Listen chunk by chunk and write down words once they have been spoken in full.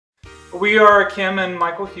We are Kim and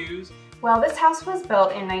Michael Hughes. Well, this house was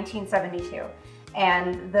built in 1972,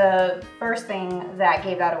 and the first thing that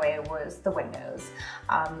gave that away was the windows.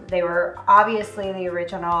 They were obviously the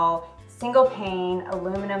original single pane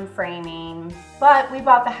aluminum framing, but we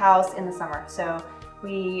bought the house in the summer, so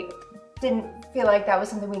we didn't feel like that was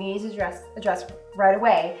something we needed to address right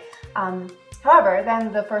away. However,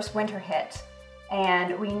 then the first winter hit,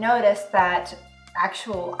 and we noticed that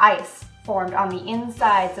actual ice formed on the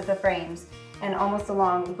insides of the frames and almost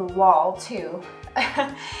along the wall too.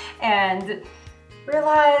 And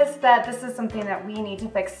realized that this is something that we need to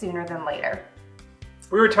fix sooner than later.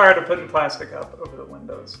 We were tired of putting plastic up over the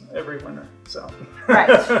windows every winter, so. Right,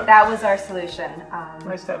 that was our solution.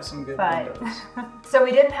 Nice to have some good windows. So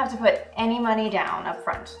we didn't have to put any money down up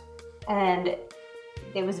front. And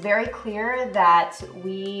it was very clear that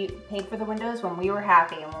we paid for the windows when we were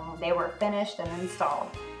happy and when they were finished and installed.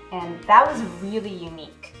 And that was really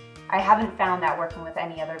unique. I haven't found that working with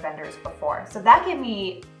any other vendors before. So that gave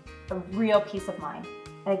me a real peace of mind.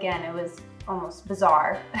 And again, it was almost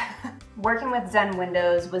bizarre. Working with Zen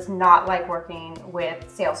Windows was not like working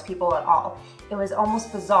with salespeople at all. It was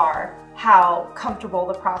almost bizarre how comfortable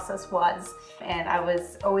the process was. And I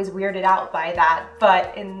was always weirded out by that,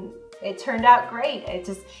 but it turned out great.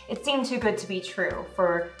 It seemed too good to be true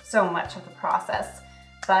for so much of the process,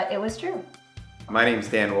 but it was true. My name is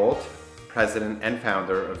Dan Wolt, president and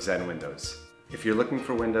founder of Zen Windows. If you're looking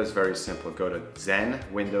for windows, very simple, go to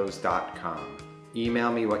zenwindows.com.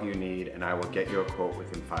 Email me what you need and I will get you a quote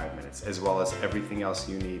within 5 minutes, as well as everything else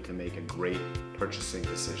you need to make a great purchasing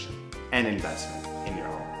decision and investment in your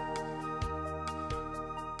home.